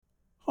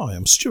Hi,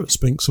 I'm Stuart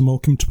Spinks and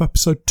welcome to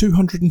episode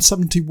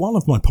 271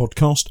 of my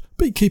podcast,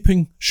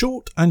 Beekeeping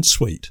Short and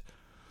Sweet.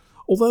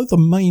 Although the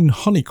main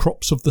honey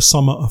crops of the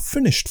summer are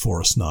finished for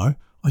us now,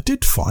 I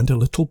did find a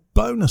little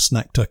bonus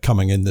nectar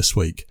coming in this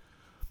week.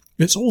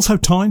 It's also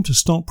time to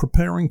start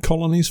preparing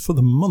colonies for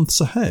the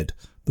months ahead.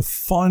 The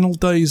final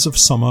days of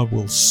summer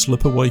will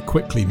slip away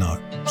quickly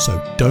now,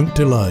 so don't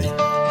delay.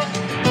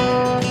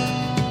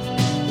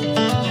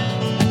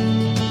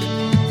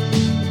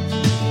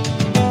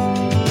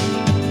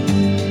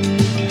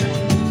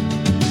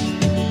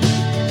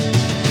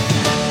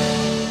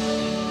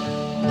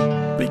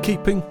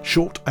 Beekeeping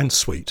Short and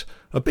Sweet,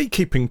 a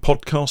beekeeping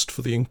podcast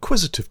for the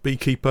inquisitive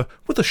beekeeper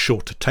with a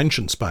short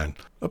attention span.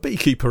 A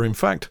beekeeper, in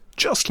fact,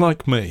 just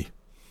like me.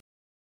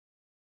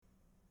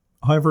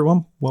 Hi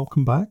everyone,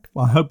 welcome back.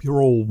 I hope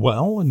you're all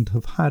well and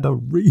have had a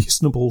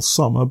reasonable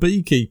summer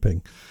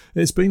beekeeping.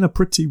 It's been a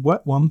pretty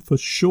wet one for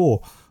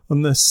sure,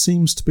 and there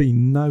seems to be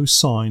no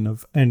sign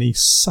of any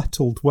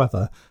settled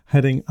weather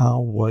heading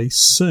our way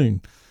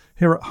soon.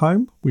 Here at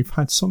home, we've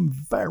had some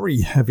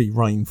very heavy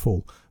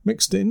rainfall,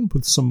 mixed in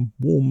with some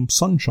warm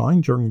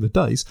sunshine during the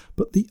days,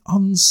 but the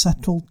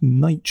unsettled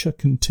nature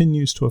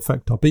continues to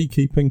affect our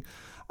beekeeping,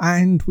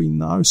 and we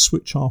now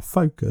switch our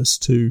focus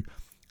to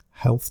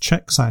health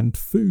checks and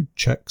food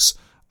checks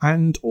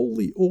and all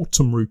the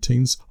autumn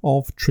routines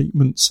of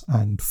treatments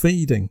and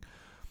feeding.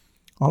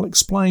 I'll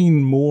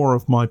explain more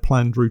of my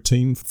planned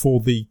routine for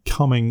the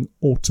coming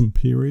autumn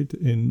period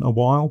in a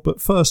while, but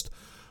first,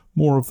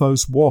 more of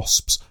those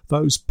wasps.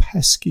 Those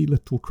pesky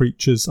little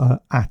creatures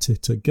are at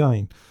it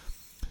again.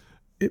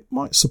 It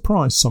might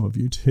surprise some of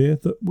you to hear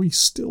that we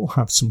still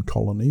have some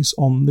colonies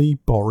on the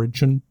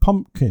borage and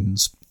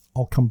pumpkins.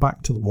 I'll come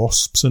back to the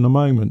wasps in a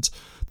moment.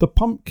 The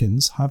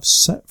pumpkins have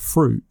set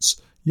fruits,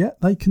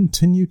 yet they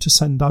continue to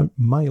send out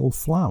male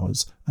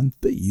flowers, and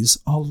these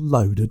are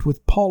loaded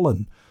with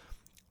pollen.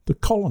 The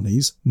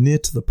colonies near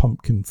to the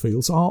pumpkin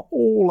fields are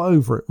all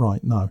over it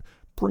right now,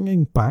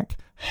 bringing back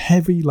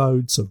heavy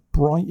loads of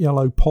bright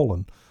yellow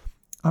pollen.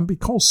 And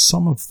because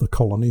some of the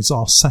colonies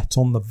are set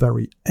on the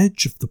very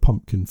edge of the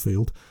pumpkin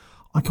field,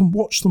 I can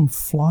watch them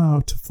fly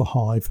out of the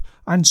hive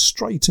and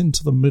straight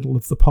into the middle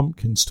of the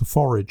pumpkins to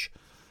forage.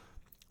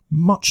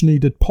 Much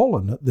needed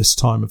pollen at this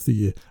time of the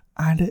year,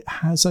 and it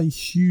has a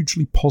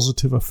hugely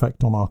positive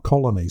effect on our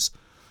colonies.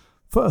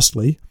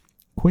 Firstly,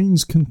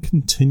 queens can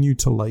continue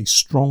to lay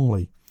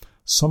strongly.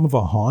 Some of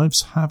our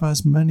hives have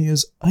as many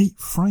as 8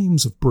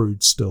 frames of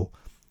brood still,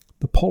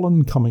 the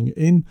pollen coming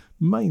in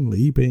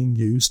mainly being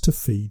used to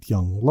feed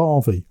young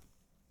larvae.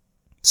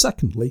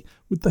 Secondly,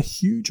 with the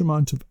huge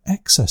amount of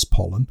excess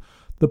pollen,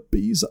 the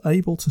bees are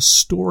able to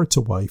store it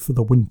away for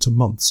the winter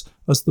months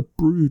as the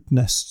brood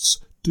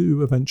nests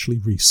do eventually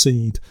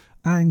reseed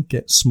and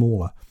get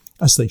smaller.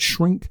 As they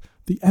shrink,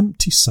 the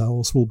empty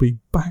cells will be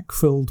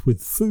backfilled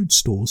with food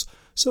stores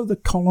so the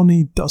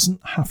colony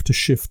doesn't have to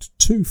shift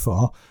too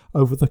far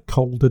over the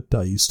colder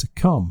days to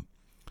come.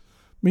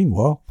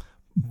 Meanwhile,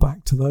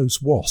 back to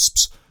those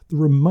wasps. The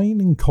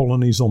remaining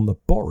colonies on the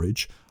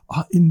borage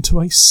are into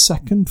a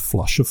second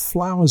flush of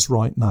flowers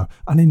right now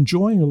and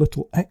enjoying a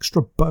little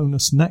extra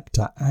bonus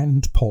nectar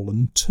and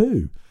pollen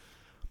too.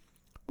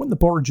 When the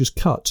borage is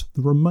cut,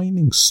 the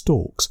remaining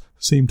stalks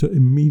seem to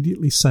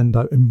immediately send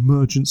out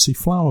emergency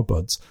flower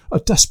buds, a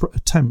desperate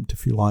attempt,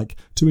 if you like,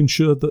 to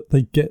ensure that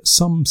they get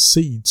some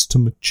seeds to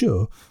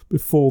mature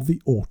before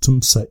the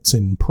autumn sets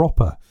in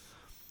proper.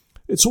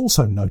 It's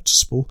also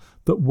noticeable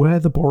that where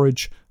the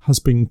borage has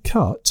been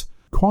cut,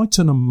 quite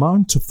an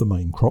amount of the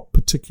main crop,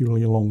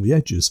 particularly along the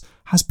edges,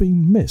 has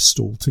been missed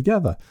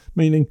altogether,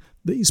 meaning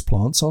these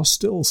plants are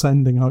still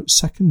sending out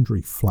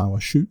secondary flower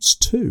shoots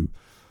too.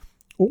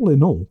 All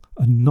in all,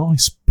 a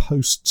nice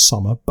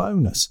post-summer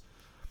bonus.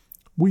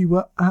 We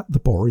were at the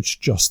borage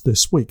just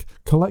this week,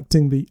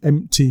 collecting the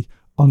empty,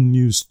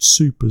 unused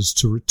supers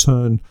to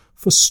return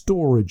for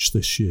storage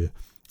this year.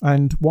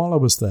 And while I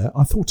was there,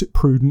 I thought it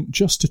prudent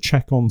just to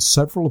check on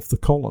several of the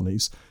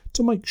colonies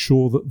to make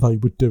sure that they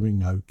were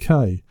doing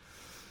okay.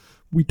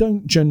 We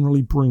don't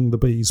generally bring the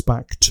bees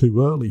back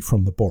too early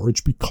from the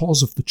borage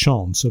because of the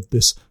chance of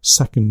this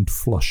second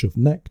flush of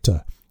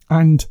nectar.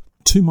 And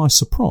to my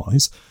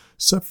surprise,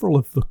 several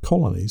of the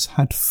colonies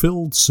had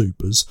filled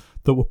supers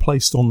that were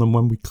placed on them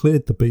when we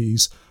cleared the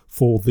bees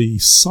for the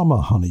summer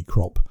honey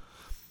crop.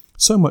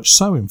 So much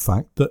so, in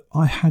fact, that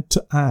I had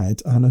to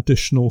add an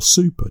additional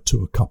super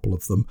to a couple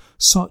of them,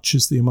 such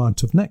is the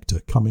amount of nectar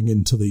coming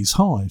into these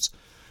hives.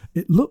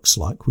 It looks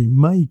like we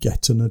may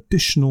get an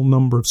additional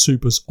number of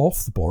supers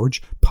off the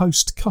borage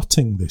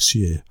post-cutting this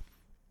year.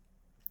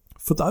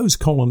 For those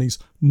colonies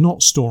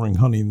not storing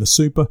honey in the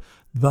super,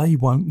 they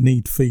won't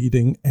need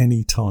feeding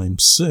anytime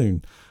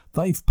soon.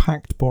 They've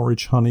packed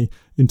borage honey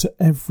into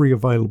every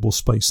available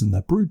space in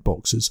their brood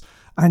boxes,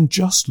 and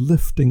just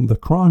lifting the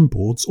crime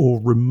boards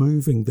or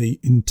removing the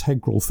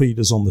integral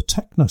feeders on the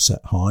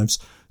technoset hives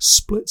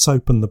splits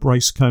open the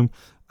brace comb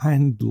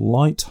and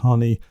light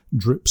honey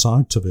drips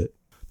out of it.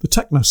 The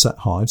technoset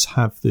hives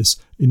have this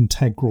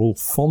integral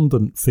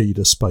fondant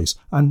feeder space,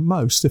 and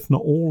most, if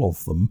not all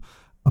of them,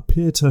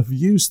 appear to have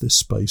used this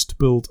space to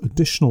build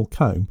additional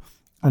comb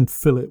and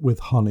fill it with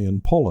honey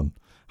and pollen.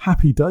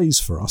 Happy days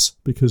for us,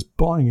 because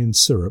buying in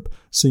syrup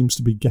seems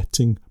to be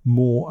getting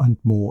more and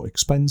more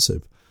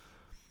expensive.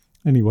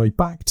 Anyway,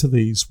 back to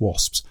these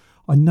wasps.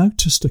 I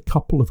noticed a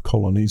couple of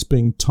colonies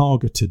being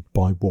targeted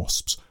by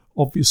wasps.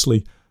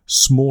 Obviously,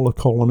 smaller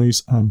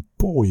colonies, and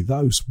boy,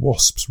 those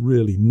wasps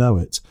really know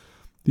it.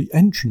 The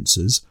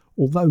entrances,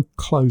 although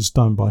closed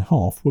down by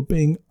half, were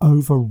being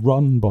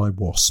overrun by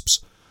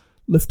wasps.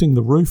 Lifting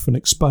the roof and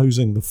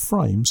exposing the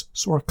frames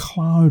saw a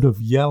cloud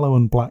of yellow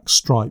and black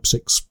stripes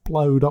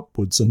explode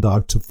upwards and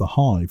out of the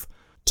hive,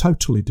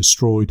 totally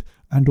destroyed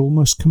and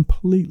almost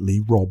completely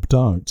robbed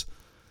out.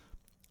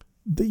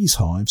 These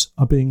hives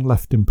are being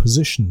left in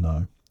position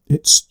now.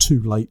 It's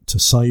too late to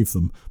save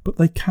them, but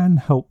they can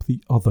help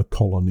the other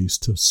colonies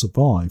to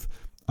survive,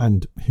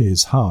 and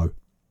here's how.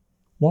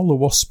 While the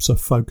wasps are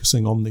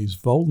focusing on these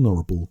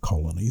vulnerable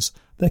colonies,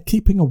 they're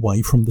keeping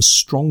away from the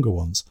stronger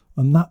ones,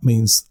 and that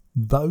means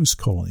those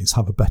colonies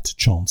have a better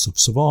chance of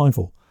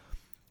survival.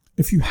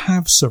 If you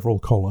have several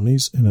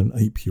colonies in an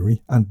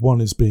apiary and one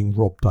is being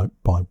robbed out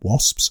by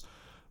wasps,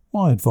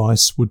 my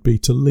advice would be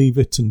to leave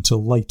it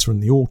until later in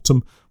the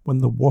autumn when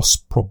the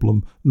wasp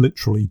problem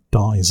literally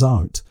dies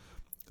out.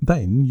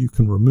 Then you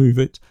can remove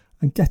it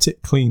and get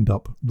it cleaned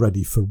up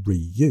ready for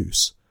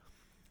reuse.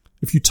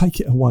 If you take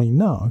it away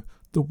now,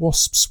 the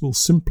wasps will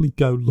simply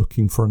go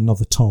looking for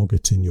another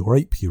target in your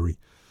apiary.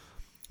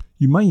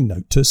 You may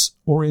notice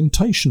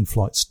orientation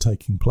flights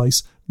taking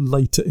place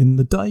later in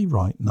the day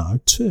right now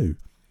too.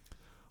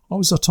 I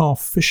was at our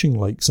fishing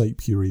lakes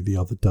apiary the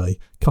other day,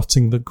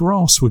 cutting the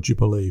grass, would you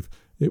believe?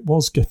 It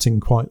was getting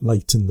quite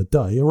late in the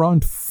day,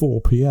 around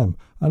 4 p.m,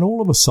 and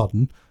all of a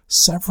sudden,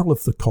 several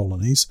of the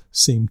colonies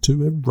seemed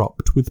to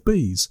erupt with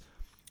bees.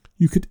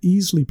 You could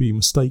easily be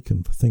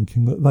mistaken for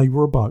thinking that they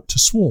were about to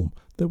swarm.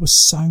 There were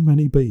so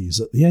many bees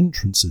at the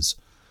entrances.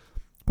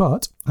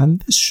 But,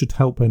 and this should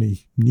help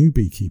any new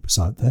beekeepers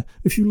out there,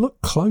 if you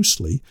look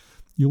closely,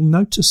 you'll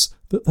notice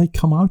that they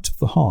come out of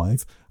the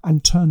hive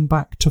and turn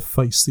back to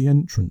face the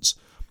entrance,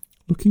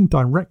 looking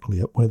directly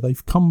at where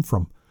they've come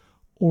from,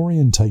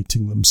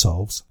 orientating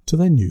themselves to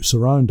their new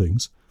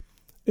surroundings.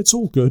 It's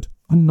all good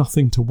and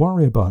nothing to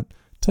worry about.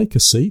 Take a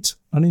seat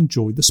and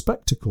enjoy the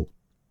spectacle.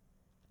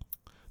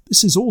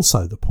 This is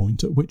also the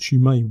point at which you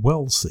may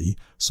well see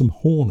some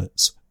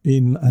hornets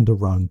in and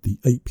around the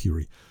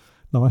apiary.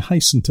 Now, I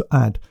hasten to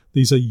add,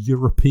 these are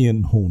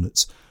European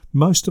hornets.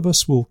 Most of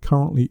us will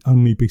currently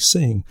only be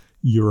seeing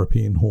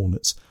European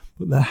hornets,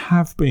 but there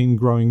have been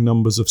growing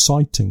numbers of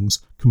sightings,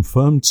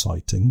 confirmed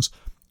sightings,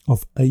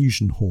 of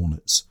Asian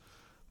hornets.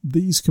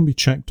 These can be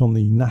checked on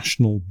the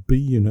National Bee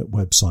Unit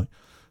website.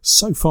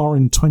 So far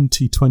in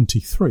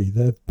 2023,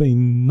 there have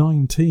been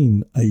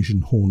 19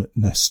 Asian hornet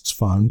nests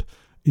found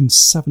in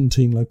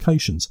 17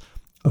 locations,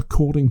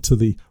 according to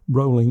the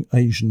Rolling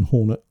Asian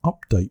Hornet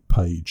Update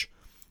page.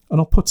 And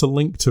I'll put a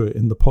link to it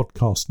in the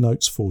podcast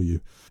notes for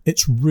you.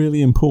 It's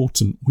really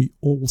important we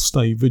all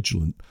stay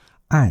vigilant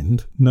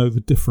and know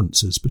the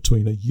differences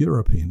between a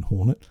European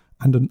hornet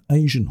and an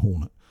Asian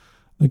hornet.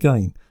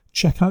 Again,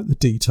 check out the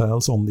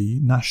details on the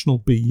National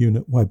Bee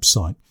Unit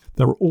website.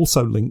 There are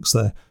also links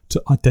there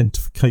to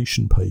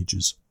identification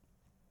pages.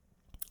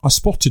 I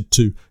spotted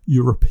 2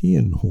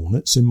 European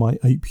hornets in my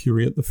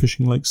apiary at the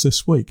fishing lakes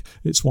this week.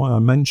 It's why I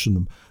mention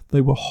them.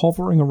 They were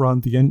hovering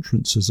around the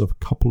entrances of a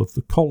couple of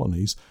the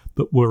colonies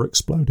that were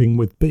exploding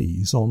with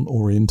bees on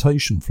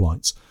orientation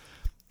flights.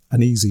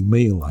 An easy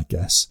meal, I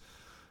guess.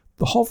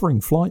 The hovering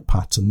flight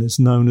pattern is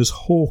known as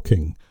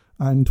hawking,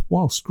 and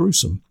whilst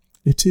gruesome,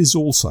 it is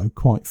also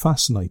quite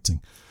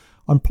fascinating.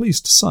 I'm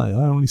pleased to say I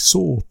only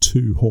saw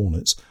 2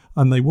 hornets,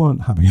 and they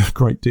weren't having a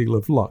great deal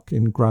of luck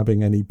in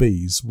grabbing any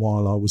bees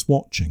while I was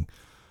watching.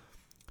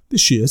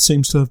 This year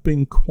seems to have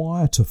been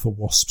quieter for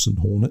wasps and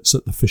hornets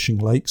at the fishing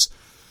lakes.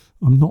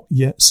 I'm not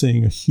yet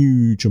seeing a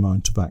huge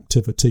amount of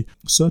activity,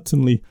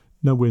 certainly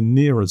nowhere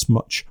near as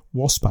much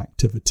wasp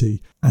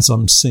activity as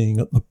I'm seeing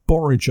at the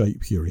Borage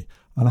apiary,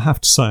 and I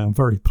have to say I'm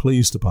very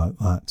pleased about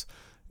that.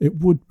 It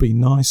would be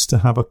nice to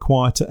have a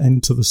quieter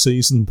end to the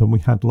season than we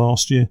had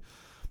last year.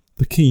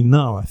 The key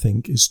now, I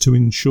think, is to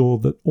ensure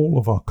that all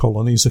of our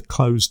colonies are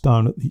closed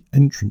down at the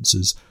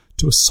entrances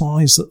to a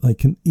size that they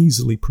can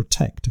easily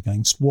protect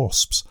against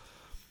wasps.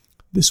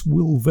 This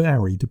will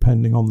vary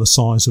depending on the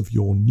size of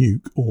your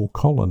nuke or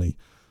colony.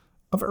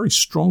 A very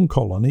strong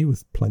colony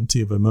with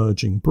plenty of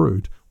emerging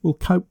brood will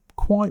cope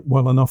quite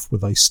well enough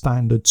with a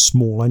standard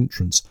small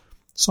entrance,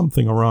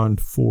 something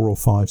around 4 or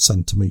 5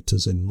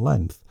 centimetres in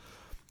length.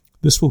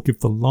 This will give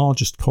the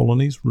largest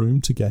colonies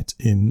room to get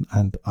in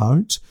and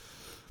out.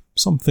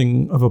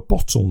 Something of a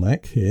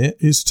bottleneck here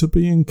is to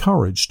be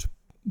encouraged.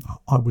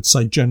 I would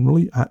say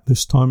generally at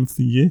this time of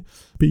the year,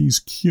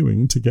 bees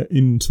queuing to get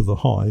into the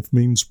hive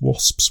means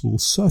wasps will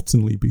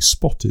certainly be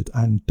spotted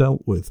and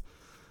dealt with.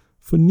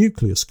 For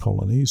nucleus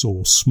colonies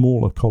or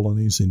smaller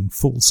colonies in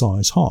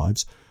full-size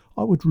hives,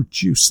 I would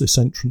reduce this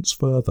entrance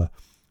further,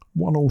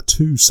 1 or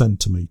 2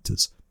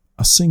 centimetres.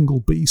 A single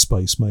bee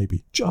space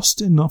maybe, just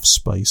enough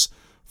space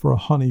for a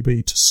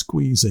honeybee to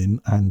squeeze in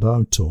and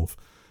out of.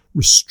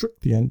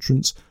 Restrict the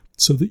entrance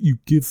so that you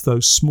give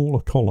those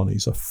smaller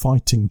colonies a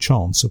fighting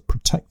chance of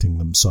protecting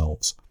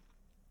themselves.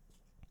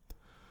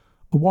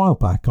 A while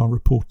back I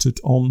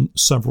reported on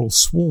several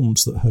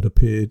swarms that had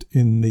appeared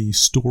in the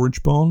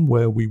storage barn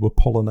where we were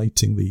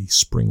pollinating the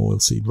spring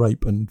oilseed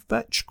rape and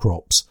vetch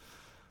crops.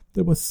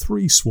 There were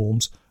 3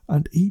 swarms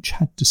and each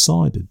had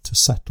decided to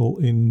settle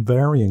in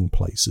varying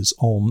places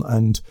on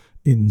and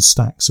in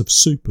stacks of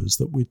supers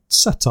that we'd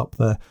set up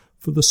there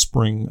for the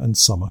spring and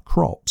summer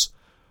crops.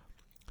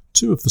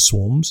 2 of the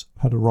swarms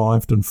had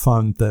arrived and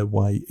found their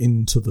way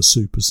into the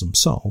supers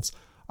themselves,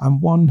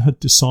 and one had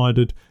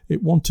decided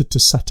it wanted to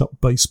set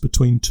up base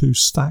between 2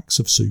 stacks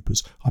of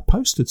supers. I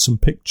posted some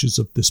pictures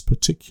of this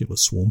particular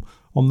swarm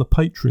on the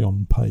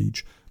Patreon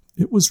page.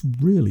 It was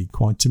really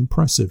quite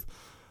impressive.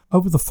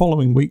 Over the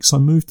following weeks I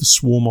moved the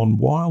swarm on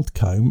wild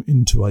comb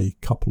into a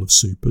couple of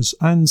supers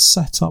and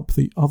set up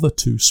the other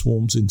 2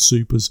 swarms in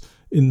supers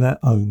in their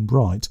own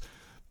right.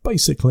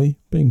 Basically,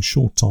 being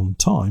short on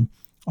time,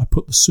 I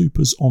put the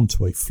supers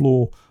onto a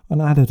floor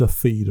and added a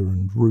feeder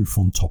and roof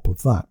on top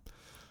of that.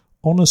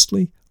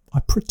 Honestly, I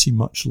pretty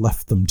much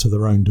left them to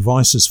their own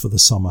devices for the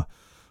summer.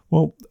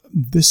 Well,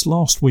 this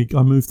last week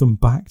I moved them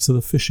back to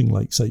the fishing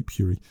lakes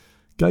apiary,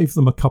 gave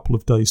them a couple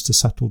of days to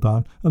settle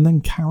down, and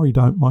then carried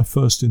out my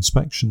first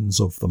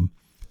inspections of them.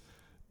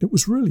 It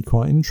was really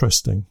quite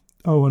interesting.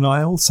 Oh, and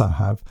I also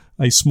have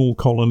a small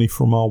colony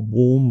from our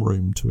warm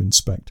room to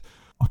inspect.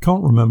 I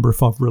can't remember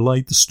if I've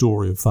relayed the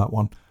story of that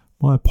one.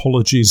 My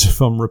apologies if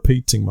I'm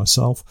repeating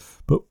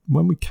myself, but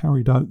when we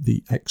carried out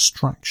the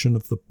extraction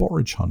of the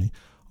borage honey,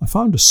 I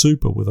found a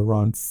super with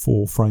around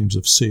 4 frames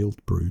of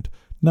sealed brood,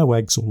 no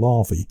eggs or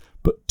larvae,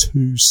 but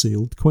 2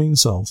 sealed queen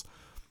cells.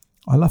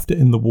 I left it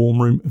in the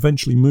warm room,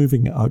 eventually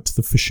moving it out to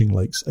the fishing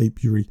lakes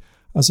apiary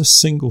as a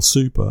single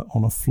super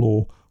on a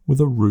floor with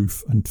a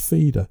roof and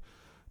feeder.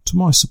 To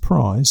my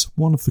surprise,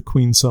 one of the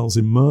queen cells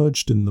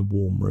emerged in the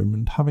warm room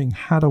and, having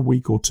had a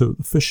week or 2 at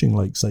the fishing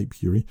lakes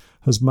apiary,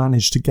 has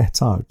managed to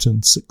get out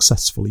and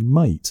successfully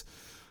mate.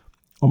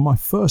 On my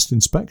first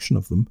inspection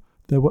of them,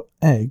 there were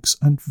eggs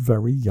and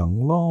very young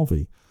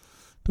larvae.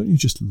 Don't you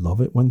just love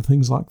it when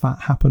things like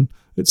that happen?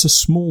 It's a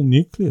small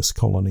nucleus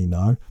colony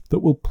now that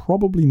will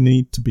probably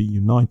need to be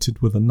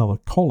united with another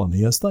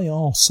colony as they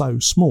are so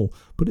small,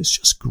 but it's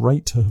just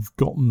great to have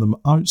gotten them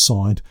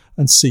outside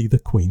and see the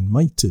queen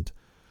mated.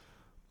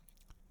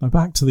 Now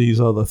back to these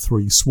other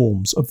 3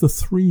 swarms. Of the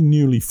 3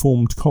 newly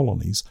formed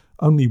colonies,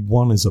 only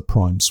one is a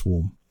prime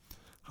swarm.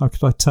 How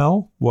could I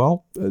tell?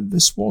 Well,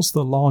 this was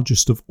the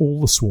largest of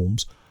all the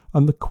swarms,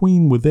 and the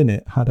queen within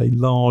it had a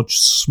large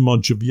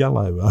smudge of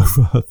yellow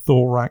over her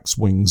thorax,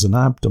 wings and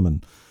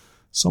abdomen.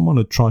 Someone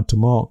had tried to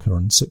mark her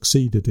and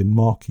succeeded in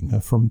marking her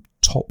from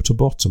top to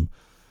bottom.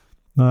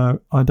 Now,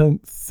 I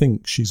don't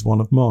think she's one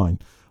of mine.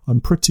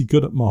 I'm pretty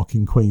good at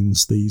marking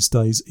queens these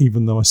days,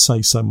 even though I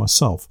say so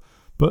myself.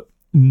 But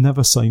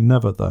never say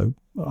never, though.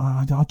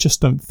 I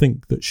just don't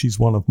think that she's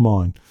one of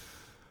mine.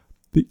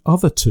 The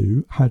other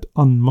 2 had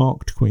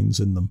unmarked queens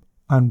in them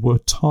and were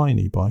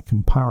tiny by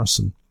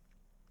comparison.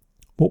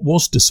 What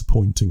was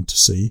disappointing to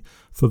see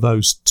for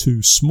those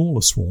 2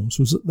 smaller swarms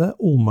was that they're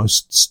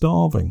almost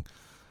starving.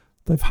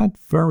 They've had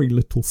very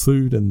little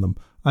food in them,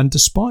 and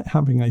despite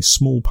having a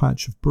small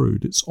patch of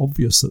brood, it's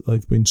obvious that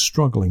they've been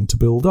struggling to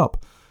build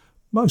up,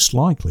 most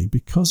likely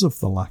because of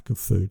the lack of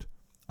food.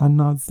 And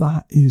now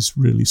that is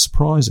really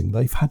surprising.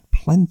 They've had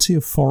plenty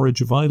of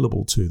forage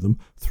available to them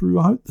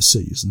throughout the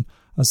season,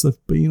 as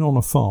they've been on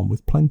a farm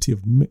with plenty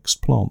of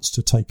mixed plants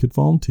to take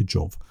advantage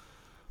of.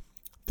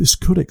 This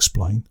could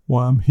explain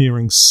why I'm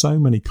hearing so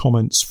many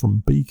comments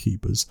from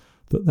beekeepers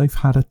that they've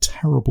had a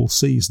terrible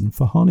season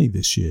for honey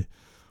this year.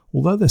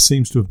 Although there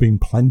seems to have been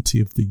plenty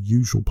of the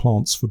usual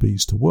plants for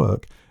bees to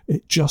work,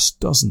 it just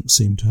doesn't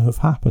seem to have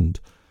happened.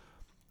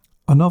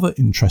 Another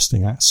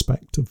interesting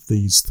aspect of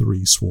these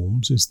 3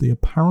 swarms is the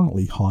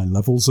apparently high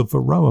levels of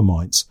varroa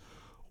mites.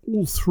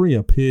 All 3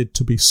 appeared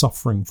to be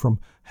suffering from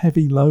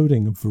heavy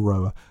loading of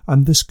varroa,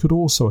 and this could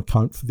also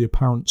account for the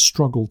apparent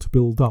struggle to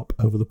build up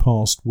over the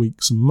past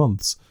weeks and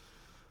months.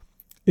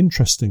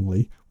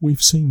 Interestingly,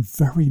 we've seen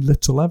very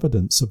little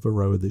evidence of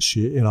varroa this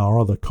year in our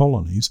other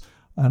colonies,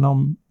 and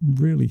I'm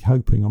really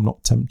hoping I'm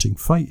not tempting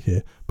fate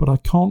here, but I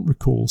can't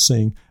recall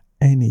seeing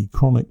any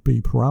chronic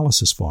bee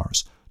paralysis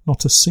virus,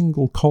 not a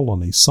single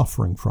colony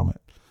suffering from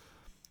it.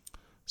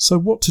 So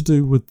what to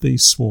do with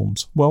these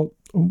swarms? Well,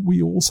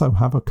 we also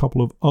have a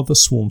couple of other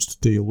swarms to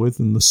deal with,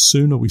 and the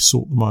sooner we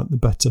sort them out, the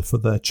better for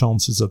their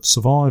chances of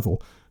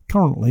survival.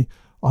 Currently,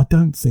 I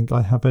don't think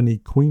I have any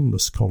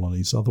queenless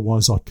colonies,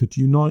 otherwise I could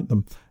unite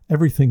them.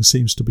 Everything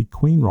seems to be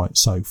queen right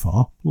so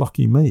far.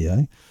 Lucky me,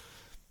 eh?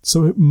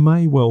 So it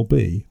may well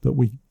be that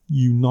we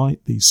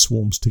unite these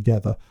swarms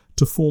together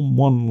to form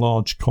one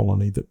large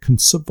colony that can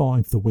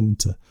survive the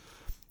winter.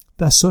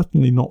 They're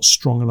certainly not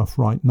strong enough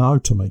right now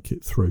to make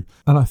it through,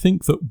 and I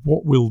think that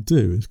what we'll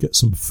do is get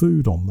some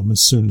food on them as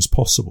soon as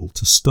possible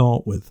to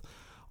start with.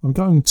 I'm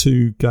going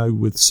to go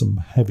with some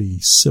heavy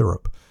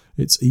syrup.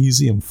 It's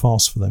easy and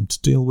fast for them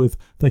to deal with.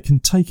 They can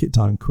take it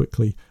down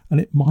quickly, and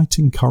it might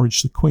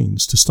encourage the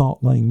queens to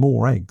start laying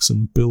more eggs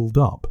and build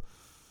up.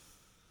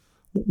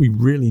 What we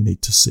really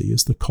need to see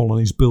is the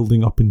colonies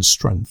building up in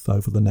strength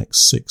over the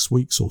next 6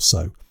 weeks or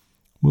so.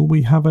 Will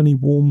we have any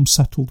warm,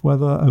 settled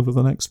weather over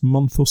the next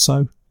month or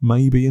so?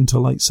 Maybe into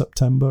late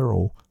September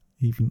or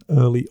even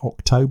early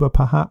October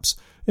perhaps?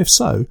 If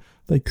so,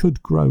 they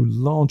could grow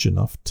large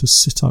enough to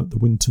sit out the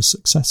winter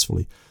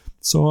successfully.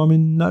 So I'm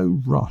in no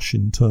rush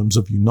in terms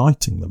of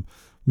uniting them.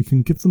 We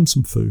can give them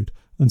some food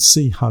and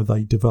see how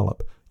they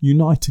develop,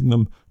 uniting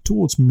them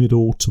towards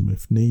mid-autumn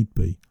if need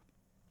be.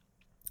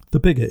 The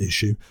bigger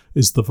issue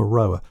is the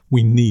varroa.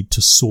 We need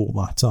to sort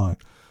that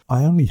out.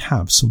 I only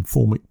have some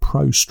Formic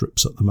Pro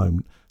strips at the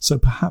moment, so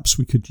perhaps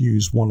we could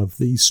use one of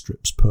these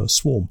strips per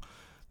swarm.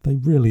 They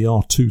really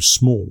are too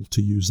small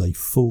to use a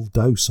full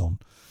dose on.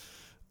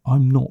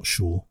 I'm not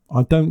sure.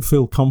 I don't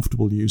feel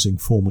comfortable using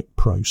Formic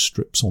Pro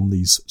strips on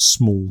these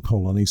small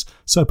colonies,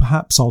 so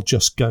perhaps I'll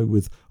just go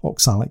with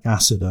oxalic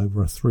acid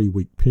over a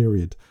 3-week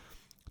period.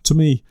 To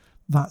me,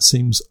 that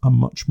seems a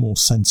much more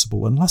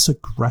sensible and less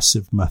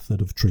aggressive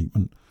method of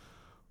treatment.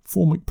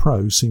 Formic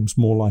Pro seems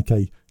more like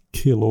a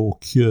kill or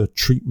cure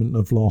treatment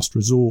of last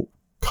resort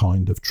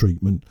kind of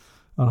treatment,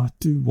 and I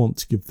do want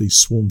to give these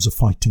swarms a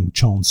fighting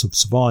chance of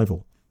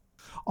survival.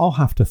 I'll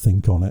have to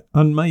think on it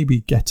and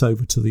maybe get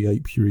over to the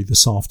apiary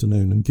this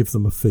afternoon and give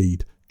them a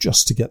feed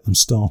just to get them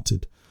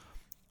started.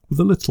 With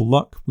a little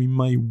luck, we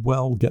may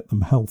well get them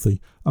healthy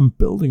and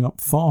building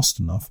up fast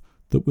enough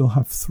that we'll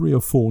have 3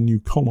 or 4 new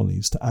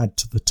colonies to add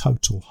to the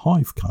total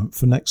hive count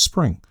for next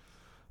spring.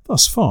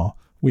 Thus far,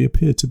 we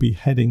appear to be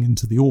heading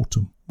into the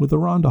autumn with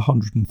around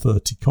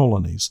 130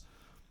 colonies.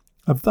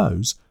 Of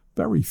those,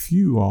 very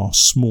few are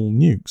small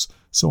nukes,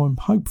 so I'm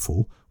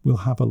hopeful we'll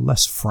have a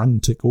less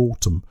frantic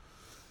autumn.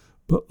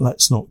 But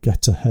let's not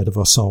get ahead of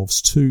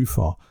ourselves too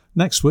far.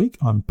 Next week,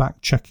 I'm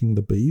back checking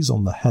the bees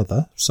on the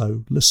heather,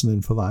 so listen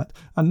in for that.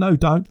 And no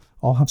doubt,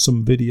 I'll have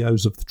some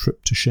videos of the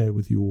trip to share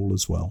with you all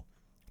as well.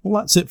 Well,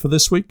 that's it for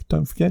this week.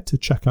 Don't forget to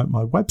check out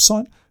my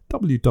website,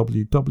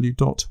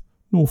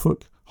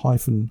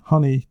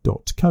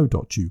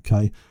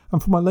 www.norfolk-honey.co.uk,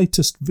 and for my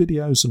latest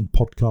videos and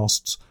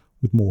podcasts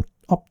with more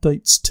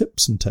updates,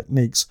 tips and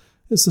techniques,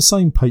 it's the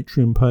same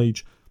Patreon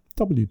page,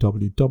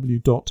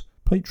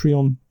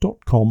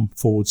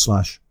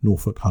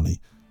 www.patreon.com/Norfolk Honey.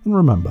 And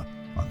remember,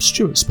 I'm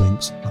Stuart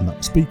Spinks, and that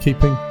was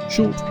beekeeping,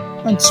 short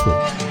and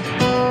sweet.